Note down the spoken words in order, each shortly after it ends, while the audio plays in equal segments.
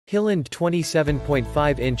Hiland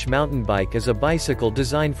 27.5-inch mountain bike is a bicycle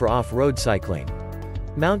designed for off-road cycling.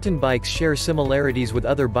 Mountain bikes share similarities with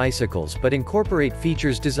other bicycles but incorporate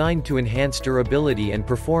features designed to enhance durability and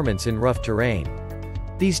performance in rough terrain.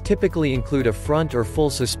 These typically include a front or full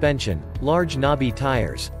suspension, large knobby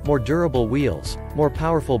tires, more durable wheels, more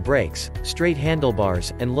powerful brakes, straight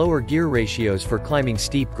handlebars, and lower gear ratios for climbing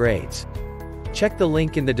steep grades. Check the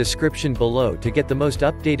link in the description below to get the most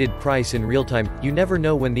updated price in real time. You never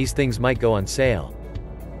know when these things might go on sale.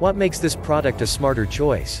 What makes this product a smarter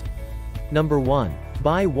choice? Number 1.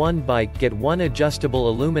 Buy one bike, get one adjustable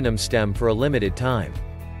aluminum stem for a limited time.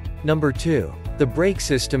 Number 2. The brake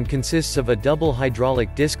system consists of a double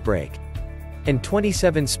hydraulic disc brake and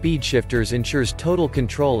 27 speed shifters, ensures total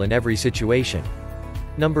control in every situation.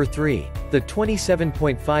 Number 3. The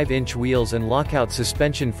 27.5-inch wheels and lockout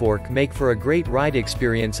suspension fork make for a great ride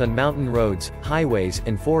experience on mountain roads, highways,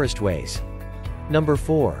 and forestways. Number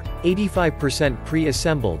 4. 85%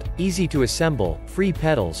 pre-assembled, easy to assemble, free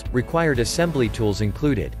pedals, required assembly tools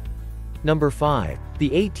included. Number 5. The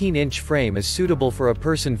 18-inch frame is suitable for a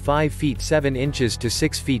person 5 feet 7 inches to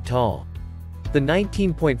 6 feet tall. The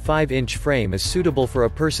 19.5-inch frame is suitable for a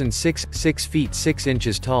person 6 feet 6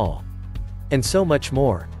 inches tall. And so much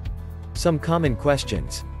more. Some common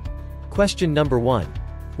questions. Question number 1.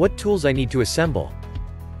 What tools I need to assemble?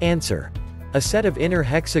 Answer. A set of inner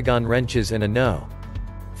hexagon wrenches and a No.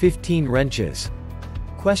 15 wrenches.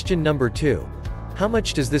 Question number 2. How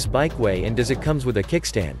much does this bike weigh and does it comes with a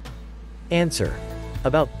kickstand? Answer.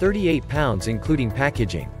 About 38 pounds including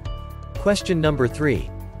packaging. Question number 3.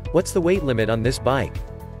 What's the weight limit on this bike?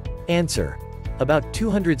 Answer. About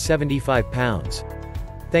 275 pounds.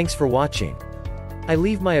 Thanks for watching. I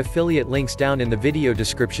leave my affiliate links down in the video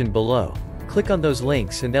description below. Click on those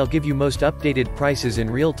links and they'll give you most updated prices in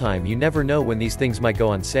real time. You never know when these things might go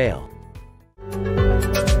on sale.